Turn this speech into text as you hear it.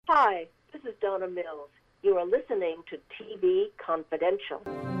Hi, this is Donna Mills. You are listening to TV Confidential.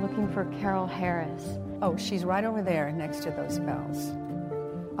 I'm looking for Carol Harris. Oh, she's right over there next to those bells.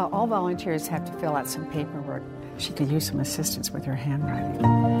 All volunteers have to fill out some paperwork. She could use some assistance with her handwriting.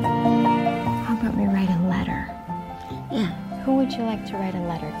 How about we write a letter? Yeah. Who would you like to write a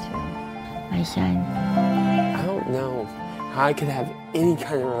letter to? My son. I don't know how I could have any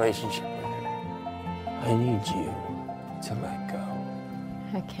kind of relationship with her. I need you to let go.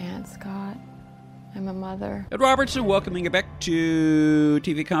 I can't, Scott. I'm a mother. Ed Robertson welcoming you back to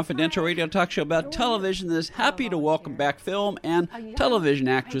TV Confidential, radio talk show about television that is happy to welcome back film and television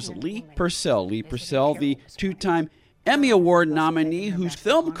actress Lee Purcell. Lee Purcell, the two-time Emmy Award nominee whose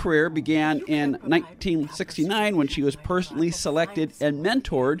film career began in 1969 when she was personally selected and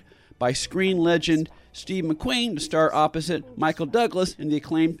mentored by screen legend Steve McQueen to star opposite Michael Douglas in the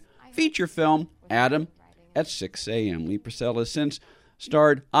acclaimed feature film Adam at 6 a.m. Lee Purcell has since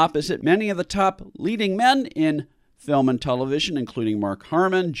starred opposite many of the top leading men in film and television, including Mark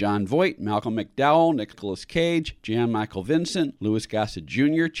Harmon, Jon Voight, Malcolm McDowell, Nicolas Cage, Jan Michael Vincent, Louis Gossett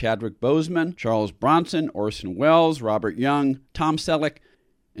Jr., Chadwick Boseman, Charles Bronson, Orson Welles, Robert Young, Tom Selleck,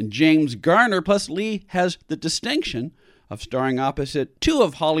 and James Garner. Plus, Lee has the distinction of starring opposite two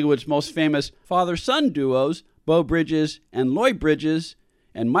of Hollywood's most famous father-son duos, Beau Bridges and Lloyd Bridges,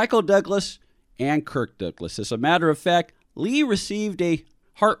 and Michael Douglas and Kirk Douglas. As a matter of fact, Lee received a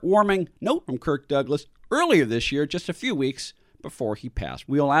heartwarming note from Kirk Douglas earlier this year, just a few weeks before he passed.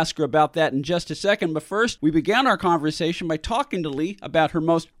 We'll ask her about that in just a second, but first, we began our conversation by talking to Lee about her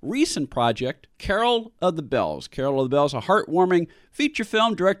most recent project, Carol of the Bells. Carol of the Bells, a heartwarming feature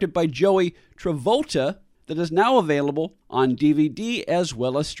film directed by Joey Travolta that is now available on DVD as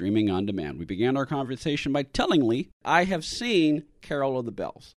well as streaming on demand. We began our conversation by telling Lee, I have seen Carol of the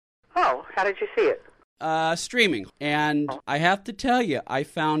Bells. Oh, how did you see it? Streaming. And I have to tell you, I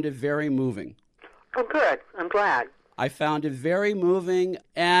found it very moving. Oh, good. I'm glad. I found it very moving,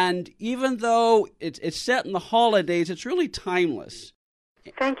 and even though it's set in the holidays, it's really timeless.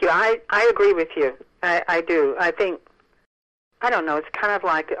 Thank you. I agree with you. I do. I think, I don't know, it's kind of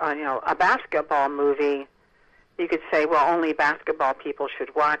like, a basketball movie. You could say, well, only basketball people should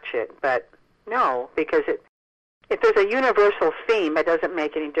watch it, but no, because if there's a universal theme, it doesn't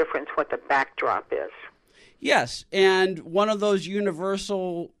make any difference what the backdrop is. Yes, and one of those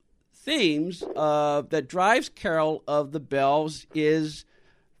universal themes that drives Carol of the Bells is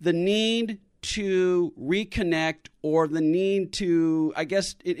the need to reconnect, or the need to, I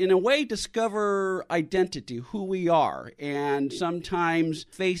guess, in a way, discover identity, who we are, and sometimes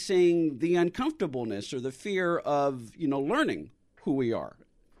facing the uncomfortableness or the fear of, learning who we are.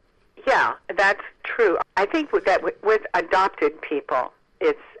 Yeah, that's true. I think with adopted people,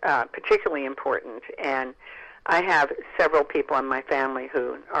 it's particularly important, and I have several people in my family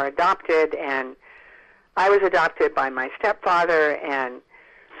who are adopted, and I was adopted by my stepfather, and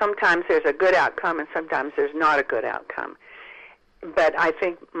sometimes there's a good outcome and sometimes there's not a good outcome. But I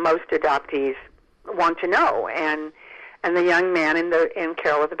think most adoptees want to know, and the young man in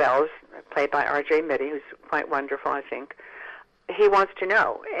Carol of the Bells, played by R.J. Mitte, who's quite wonderful, I think, he wants to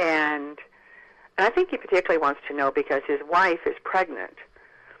know, and I think he particularly wants to know because his wife is pregnant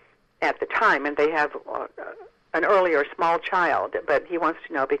at the time, and they have an earlier small child, but he wants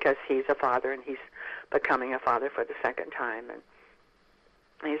to know because he's a father, and he's becoming a father for the second time, and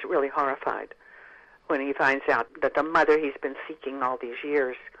he's really horrified when he finds out that the mother he's been seeking all these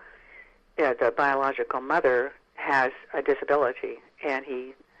years, the biological mother, has a disability, and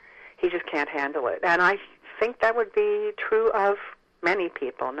he just can't handle it. And I think that would be true of many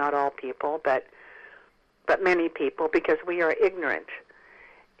people, not all people, but many people, because we are ignorant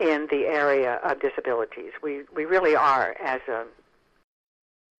in the area of disabilities. We really are as a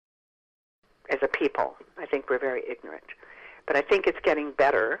people. I think we're very ignorant. But I think it's getting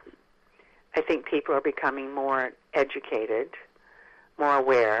better. I think people are becoming more educated, more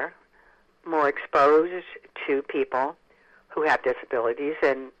aware, more exposed to people who have disabilities,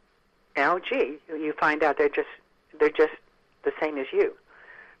 and you find out they're just the same as you.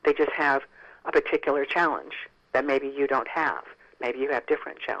 They just have a particular challenge that maybe you don't have. Maybe you have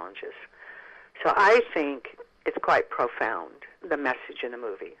different challenges. So I think it's quite profound, the message in the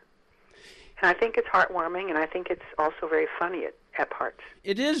movie. And I think it's heartwarming, and I think it's also very funny at parts.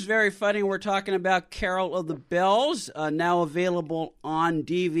 It is very funny. We're talking about Carol of the Bells, now available on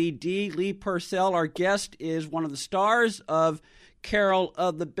DVD. Lee Purcell, our guest, is one of the stars of Carol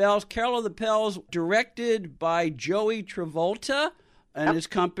of the Bells. Carol of the Bells, directed by Joey Travolta and his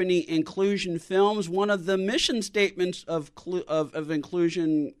company Inclusion Films. One of the mission statements of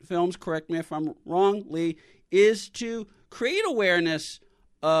Inclusion Films, correct me if I'm wrong, Lee, is to create awareness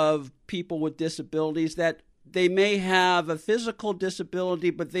of people with disabilities that they may have a physical disability,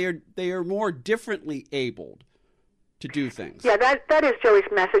 but they are more differently abled to do things. Yeah, that is Joey's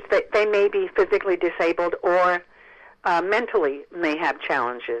message. That they may be physically disabled or mentally may have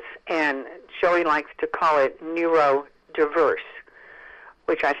challenges, and Joey likes to call it neurodiverse,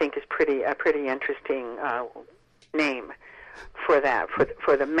 which I think is a pretty interesting name for that,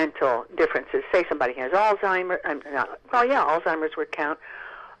 for the mental differences. Say somebody has Alzheimer's. Alzheimer's would count.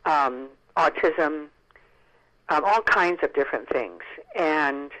 Autism, all kinds of different things,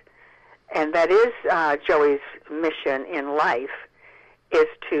 and that is Joey's mission in life, is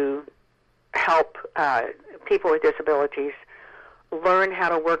to help people with disabilities learn how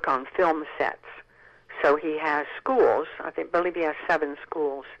to work on film sets. So he has schools. I believe he has 7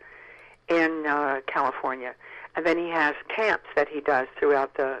 schools in California, and then he has camps that he does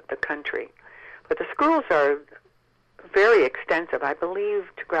throughout the country. But the schools are very extensive. I believe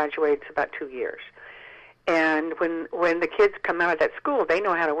to graduate it's about 2 years. And when the kids come out of that school, they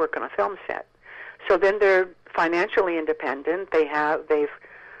know how to work on a film set. So then they're financially independent. They've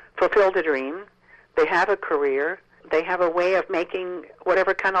fulfilled a dream. They have a career. They have a way of making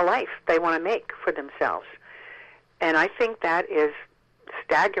whatever kind of life they want to make for themselves. And I think that is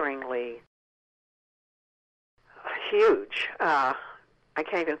staggeringly huge. I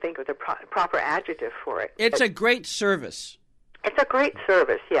can't even think of the proper adjective for it. It's a great service. It's a great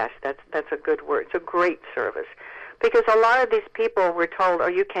service, yes. That's a good word. It's a great service. Because a lot of these people were told, oh,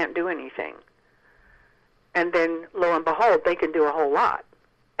 you can't do anything. And then, lo and behold, they can do a whole lot.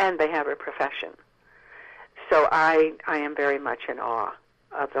 And they have a profession. So I am very much in awe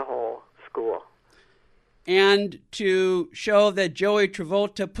of the whole school. And to show that Joey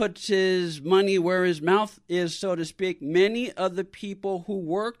Travolta puts his money where his mouth is, so to speak, many of the people who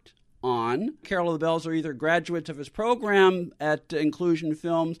worked on Carol of the Bells are either graduates of his program at Inclusion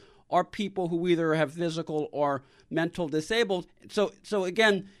Films or people who either have physical or mental disabled. So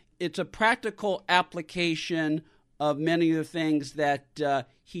again, it's a practical application of many of the things that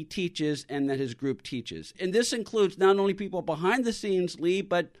he teaches and that his group teaches. And this includes not only people behind the scenes, Lee,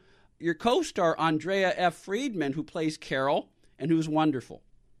 but your co-star, Andrea F. Friedman, who plays Carol and who's wonderful.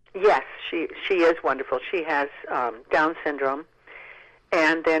 Yes, she is wonderful. She has Down syndrome.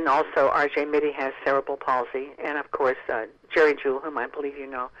 And then also R.J. Mitty has cerebral palsy. And, of course, Jerry Jewell, whom I believe you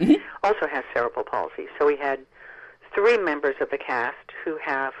know, also has cerebral palsy. So we had 3 members of the cast who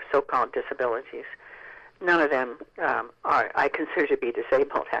have so-called disabilities. None of them I consider to be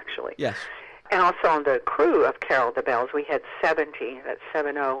disabled, actually. Yes. And also on the crew of Carol of the Bells, we had 70%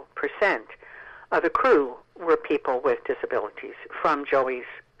 of the crew were people with disabilities from Joey's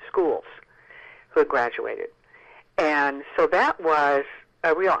schools who had graduated. And so that was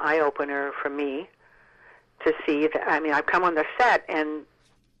a real eye-opener for me to see that. I mean, I've come on the set, and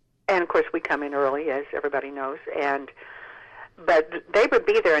of course we come in early, as everybody knows, but they would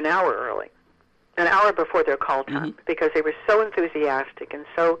be there an hour early, an hour before their call time, because they were so enthusiastic and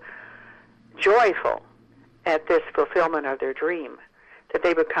so joyful at this fulfillment of their dream that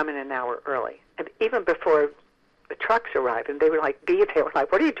they would come in an hour early. And even before the trucks arrived, and they were like,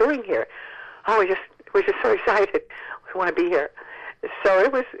 what are you doing here? Oh, we're just so excited. We want to be here. So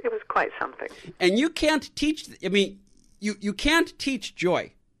it was quite something. And you can't teach, you can't teach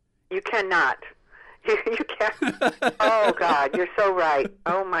joy. You cannot. You can't. Oh, God, you're so right.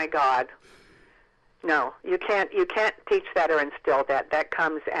 Oh, my God. No, you can't teach that or instill that. That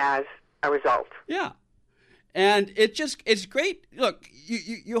comes as a result. Yeah. And it's great. Look,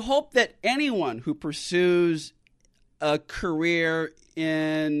 you hope that anyone who pursues a career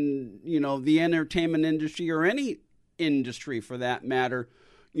in, the entertainment industry or any industry for that matter,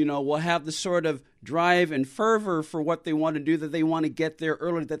 will have the sort of drive and fervor for what they want to do, that they want to get there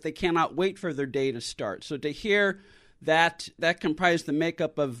early, that they cannot wait for their day to start. So to hear that comprised the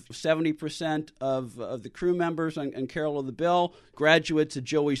makeup of 70% of the crew members on Carol of the Bell, graduates of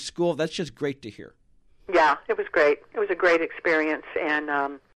Joey's school, that's just great to hear. Yeah, it was great. It was a great experience,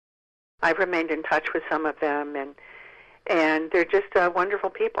 and I've remained in touch with some of them, and they're just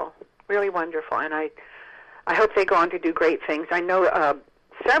wonderful people, really wonderful. And I hope they go on to do great things. I know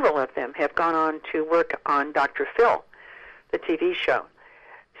several of them have gone on to work on Dr. Phil, the TV show.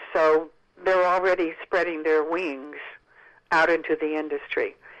 So they're already spreading their wings out into the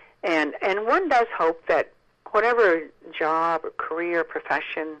industry. And one does hope that whatever job or career,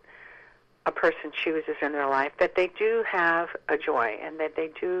 profession a person chooses in their life, that they do have a joy and that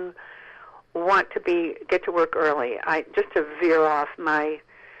they do want to get to work early. Just to veer off, my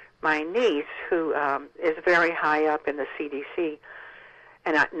niece, who is very high up in the CDC,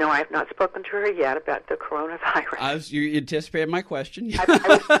 And no, I have not spoken to her yet about the coronavirus. You anticipated my question.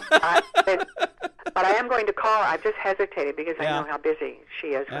 But I am going to call her. I've just hesitated because I know how busy she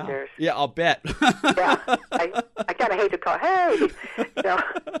is when there's... Yeah, I'll bet. Yeah, I kind of hate to call. Hey,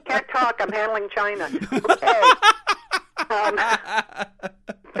 can't talk. I'm handling China. Okay.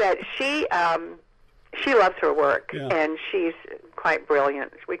 But she loves her work, and she's quite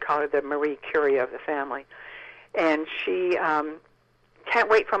brilliant. We call her the Marie Curie of the family. And she can't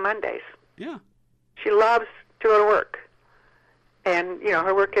wait for Mondays. Yeah. She loves to go to work. And,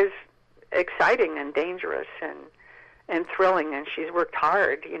 her work is exciting and dangerous and thrilling, and she's worked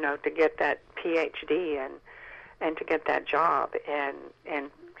hard, to get that PhD and to get that job, and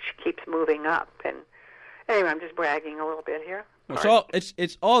she keeps moving up. And anyway, I'm just bragging a little bit here.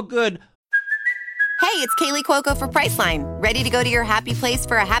 It's all good. Hey, it's Kaylee Cuoco for Priceline. Ready to go to your happy place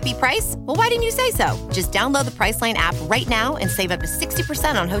for a happy price? Well, why didn't you say so? Just download the Priceline app right now and save up to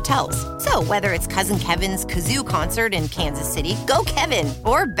 60% on hotels. So whether it's Cousin Kevin's Kazoo Concert in Kansas City, go Kevin,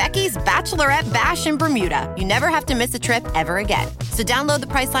 or Becky's Bachelorette Bash in Bermuda, you never have to miss a trip ever again. So download the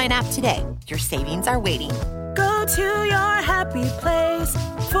Priceline app today. Your savings are waiting. Go to your happy place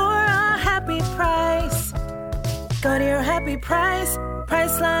for a happy price. Go to your happy price,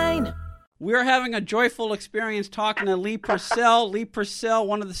 Priceline. We're having a joyful experience talking to Lee Purcell. Lee Purcell,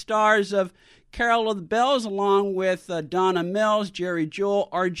 one of the stars of Carol of the Bells, along with Donna Mills, Jerry Jewell,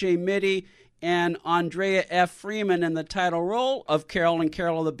 R.J. Mitty, and Andrea F. Freeman in the title role of Carol and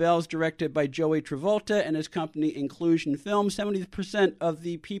Carol of the Bells, directed by Joey Travolta and his company Inclusion Films. 70% of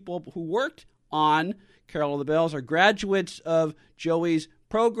the people who worked on Carol of the Bells are graduates of Joey's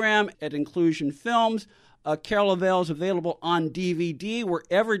program at Inclusion Films. Carol of the Bells available on DVD,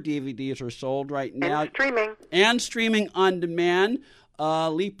 wherever DVDs are sold right now. And streaming on demand.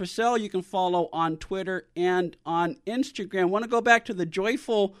 Lee Purcell, you can follow on Twitter and on Instagram. I want to go back to the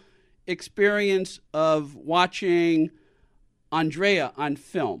joyful experience of watching Andrea on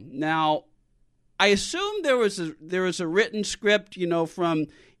film. Now, I assume there was a written script, from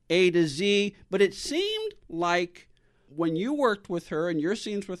A to Z, but it seemed like when you worked with her and your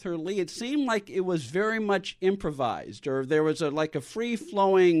scenes with her, Lee, it seemed like it was very much improvised, or there was a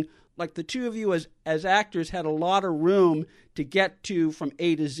free-flowing, like the two of you as actors had a lot of room to get to from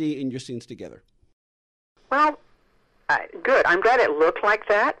A to Z in your scenes together. Well, good. I'm glad it looked like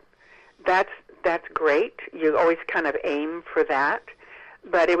that. That's great. You always kind of aim for that.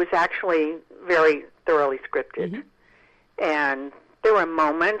 But it was actually very thoroughly scripted. Mm-hmm. And there were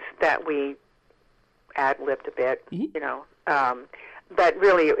moments that we ad-libbed a bit, but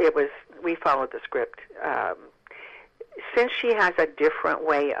really we followed the script. Since she has a different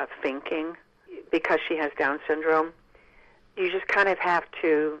way of thinking, because she has Down syndrome, you just kind of have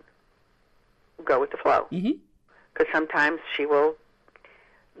to go with the flow. Because sometimes she will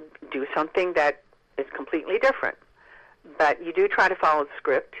do something that is completely different. But you do try to follow the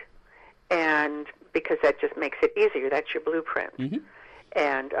script, and because that just makes it easier. That's your blueprint. Mm-hmm.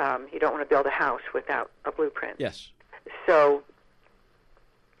 And you don't want to build a house without a blueprint. Yes. So,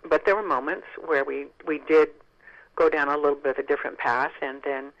 but there were moments where we did go down a little bit of a different path, and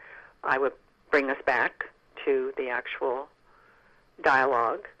then I would bring us back to the actual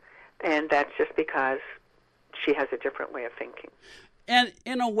dialogue, and that's just because she has a different way of thinking. And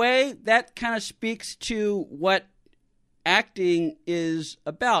in a way, that kind of speaks to what acting is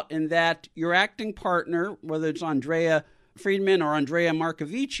about, in that your acting partner, whether it's Andrea Friedman or Andrea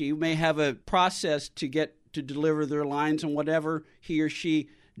Marcovici, may have a process to get to deliver their lines, and whatever he or she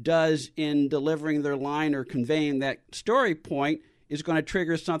does in delivering their line or conveying that story point is going to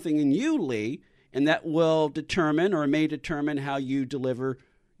trigger something in you, Lee, and that will determine or may determine how you deliver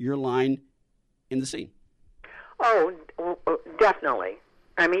your line in the scene. Oh, definitely.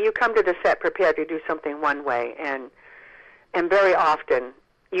 I mean, you come to the set prepared to do something one way, and very often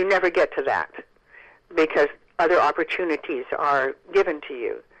you never get to that because other opportunities are given to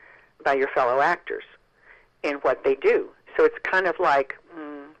you by your fellow actors in what they do. So it's kind of like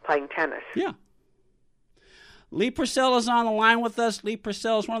playing tennis. Yeah. Lee Purcell is on the line with us. Lee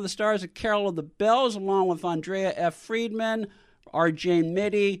Purcell is one of the stars of Carol of the Bells, along with Andrea F. Friedman, R.J.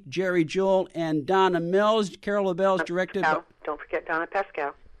 Mitty, Jerry Jewell, and Donna Mills. Carol of the Bells directed... Don't forget Donna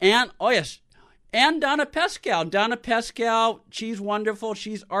Pescow. And Donna Pescow. Donna Pescow, she's wonderful.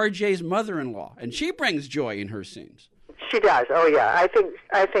 She's RJ's mother-in-law, and she brings joy in her scenes. She does. Oh yeah,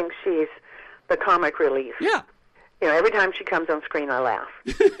 I think she's the comic relief. Yeah. Every time she comes on screen, I laugh,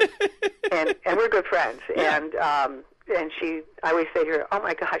 and we're good friends. Yeah. And I always say to her, "Oh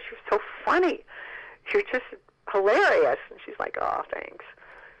my gosh, you're so funny. You're just hilarious." And she's like, "Oh, thanks."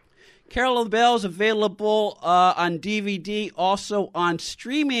 Carol of the Bells available on DVD, also on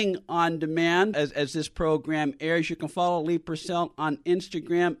streaming on demand as this program airs. You can follow Lee Purcell on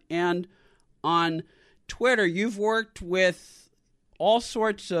Instagram and on Twitter. You've worked with all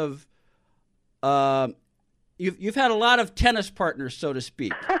sorts of you've had a lot of tennis partners, so to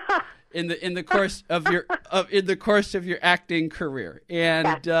speak, in the course of your acting career. And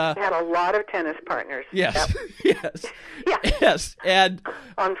had a lot of tennis partners. Yes, Yep. yes, and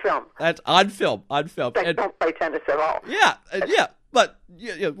on film. That's on film. I don't play tennis at all. Yeah, but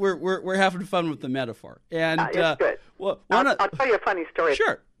we're having fun with the metaphor. And it's good. Well, I'll tell you a funny story.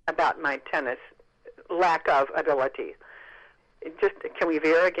 Sure. About my tennis lack of ability. Can we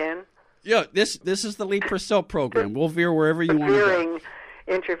veer again? Yeah, this is the Lee Purcell program. We'll veer wherever you want to go. Veering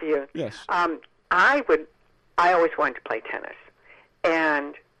interview. Yes. I always wanted to play tennis,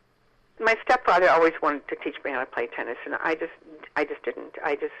 and my stepfather always wanted to teach me how to play tennis, and I just didn't.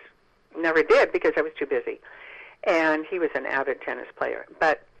 I just never did because I was too busy. And he was an avid tennis player,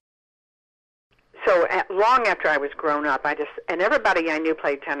 but so long after I was grown up, and everybody I knew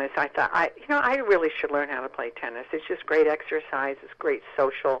played tennis. I thought, I really should learn how to play tennis. It's just great exercise. It's great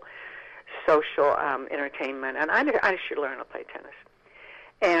social entertainment, and I should learn how to play tennis.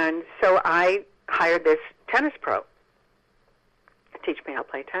 And so I hired this tennis pro to teach me how to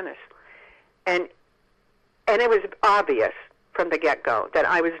play tennis. And it was obvious from the get-go that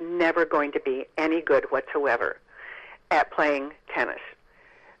I was never going to be any good whatsoever at playing tennis.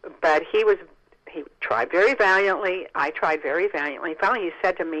 But he tried very valiantly. I tried very valiantly. Finally, he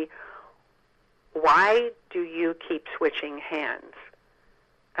said to me, "Why do you keep switching hands?"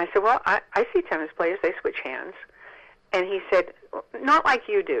 I said, "Well, I see tennis players, they switch hands." And he said, "Not like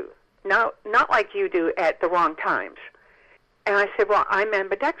you do. No, not like you do at the wrong times." And I said, "Well, I'm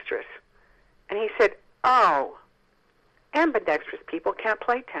ambidextrous." And he said, "Oh, ambidextrous people can't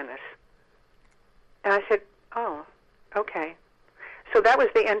play tennis." And I said, "Oh, okay." So that was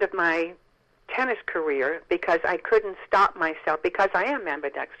the end of my tennis career because I couldn't stop myself, because I am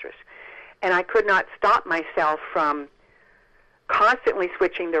ambidextrous. And I could not stop myself from constantly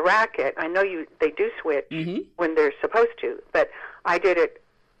switching the racket. I know they do switch when they're supposed to, but I did it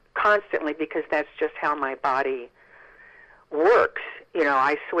constantly because that's just how my body works.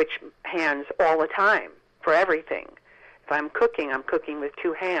 I switch hands all the time for everything. If I'm cooking with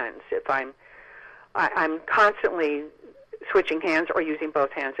two hands. If I'm constantly switching hands or using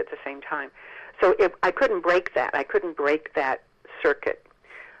both hands at the same time. So I couldn't break that. I couldn't break that circuit.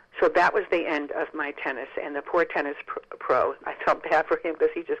 So that was the end of my tennis. And the poor tennis pro, I felt bad for him because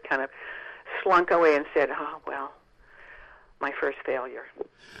he just kind of slunk away and said, "Oh, well, my first failure."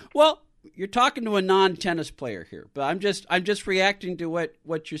 Well, you're talking to a non-tennis player here, but I'm just reacting to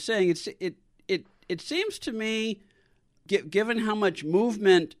what you're saying. It seems to me, given how much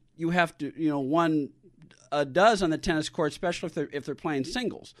movement you have to, one does on the tennis court, especially if they're playing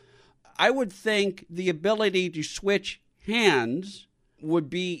singles, I would think the ability to switch hands would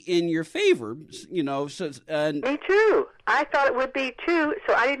be in your favor, So, me too. I thought it would be too.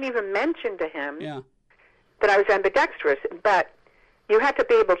 So I didn't even mention to him that I was ambidextrous. But you have to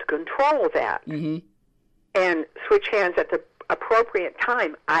be able to control that and switch hands at the appropriate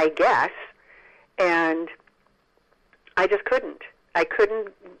time, I guess. And I just couldn't. I couldn't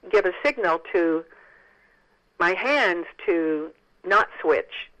give a signal to my hands to not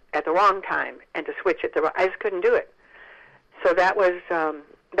switch at the wrong time and to switch at the right. I just couldn't do it. So that was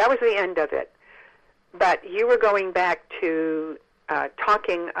the end of it. But you were going back to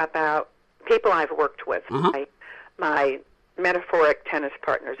talking about people I've worked with, my metaphoric tennis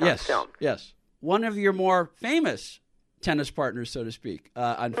partners on film. Yes. One of your more famous tennis partners, so to speak,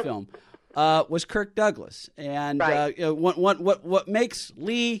 on film was Kirk Douglas. And what makes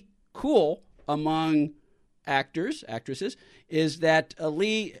Lee cool among actresses, is that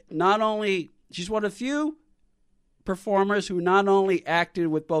Lee she's one of the few performers who not only acted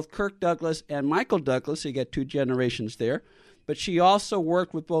with both Kirk Douglas and Michael Douglas, so you get two generations there, but she also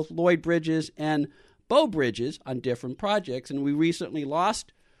worked with both Lloyd Bridges and Beau Bridges on different projects. And we recently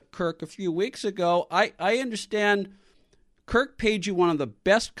lost Kirk a few weeks ago. I understand Kirk paid you one of the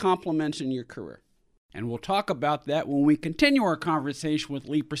best compliments in your career. And we'll talk about that when we continue our conversation with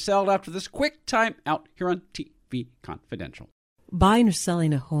Lee Purcell after this quick time out here on TV Confidential. Buying or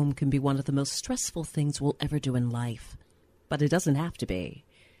selling a home can be one of the most stressful things we'll ever do in life, but it doesn't have to be.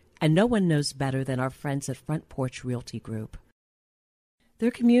 And no one knows better than our friends at Front Porch Realty Group. They're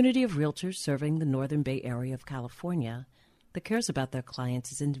a community of realtors serving the Northern Bay Area of California that cares about their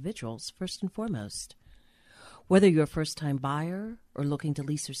clients as individuals first and foremost. Whether you're a first-time buyer or looking to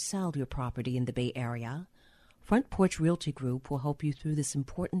lease or sell your property in the Bay Area, Front Porch Realty Group will help you through this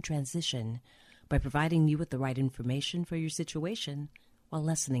important transition by providing you with the right information for your situation while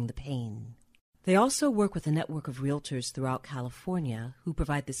lessening the pain. They also work with a network of realtors throughout California who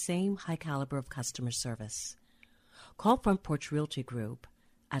provide the same high caliber of customer service. Call Front Porch Realty Group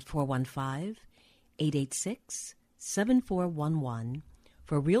at 415-886-7411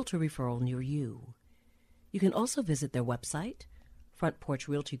 for a realtor referral near you. You can also visit their website,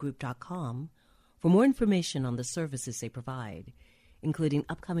 frontporchrealtygroup.com, for more information on the services they provide, including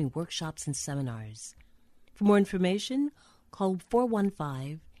upcoming workshops and seminars. For more information, call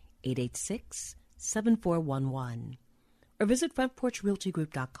 415-886-7411 or visit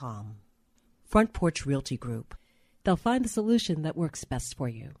frontporchrealtygroup.com. Front Porch Realty Group. They'll find the solution that works best for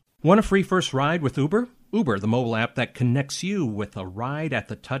you. Want a free first ride with Uber? Uber, the mobile app that connects you with a ride at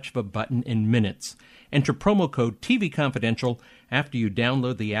the touch of a button in minutes. Enter promo code TV Confidential after you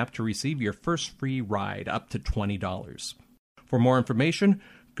download the app to receive your first free ride up to $20. For more information,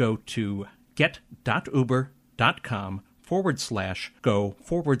 go to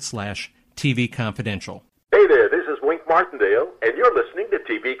get.uber.com/go/TV Confidential. Hey there, this is Wink Martindale, and you're listening to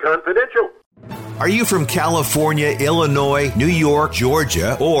TV Confidential. Are you from California, Illinois, New York,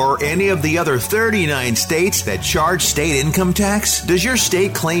 Georgia, or any of the other 39 states that charge state income tax? Does your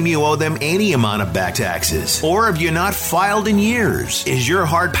state claim you owe them any amount of back taxes? Or have you not filed in years? Is your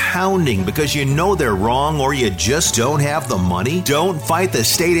heart pounding because you know they're wrong or you just don't have the money? Don't fight the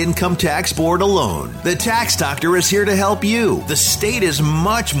state income tax board alone. The Tax Doctor is here to help you. The state is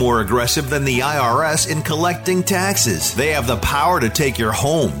much more aggressive than the IRS in collecting taxes. They have the power to take your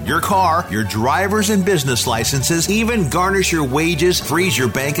home, your car, your driver's and business licenses, even garnish your wages, freeze your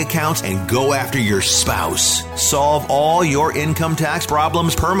bank accounts, and go after your spouse. Solve all your income tax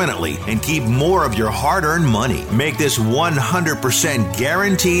problems permanently and keep more of your hard-earned money. Make this 100%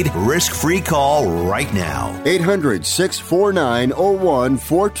 guaranteed risk-free call right now.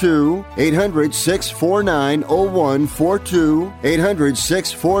 800-649-0142. 800-649-0142.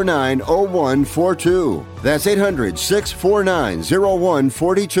 800-649-0142. That's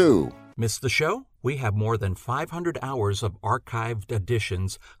 800-649-0142. Miss the show? We have more than 500 hours of archived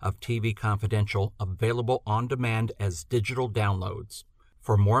editions of TV Confidential available on demand as digital downloads.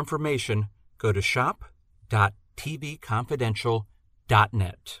 For more information, go to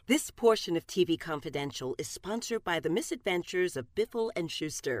shop.tvconfidential.net. This portion of TV Confidential is sponsored by The Misadventures of Biffle and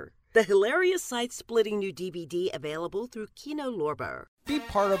Schuster, the hilarious side-splitting new DVD available through Kino Lorber. Be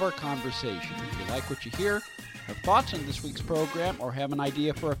part of our conversation. If you like what you hear, have thoughts on this week's program, or have an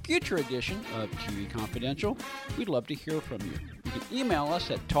idea for a future edition of TV Confidential, we'd love to hear from you. You can email us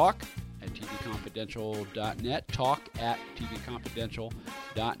at talk@tvconfidential.net,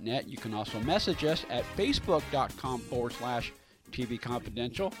 talk@tvconfidential.net. You can also message us at facebook.com/TV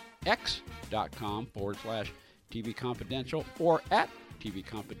Confidential, x.com/TV Confidential, or at TV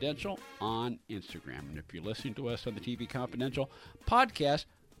Confidential on Instagram. And if you're listening to us on the TV Confidential podcast,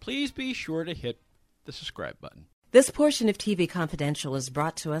 please be sure to hit the subscribe button. This portion of TV Confidential is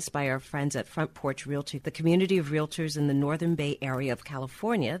brought to us by our friends at Front Porch Realty, the community of realtors in the Northern Bay area of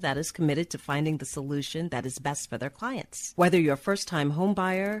California that is committed to finding the solution that is best for their clients. Whether you're a first-time home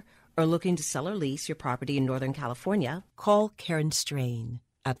buyer or looking to sell or lease your property in Northern California, call Karen Strain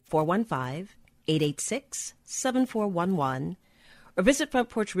at 415-886-7411 or visit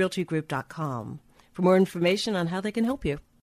frontporchrealtygroup.com for more information on how they can help you.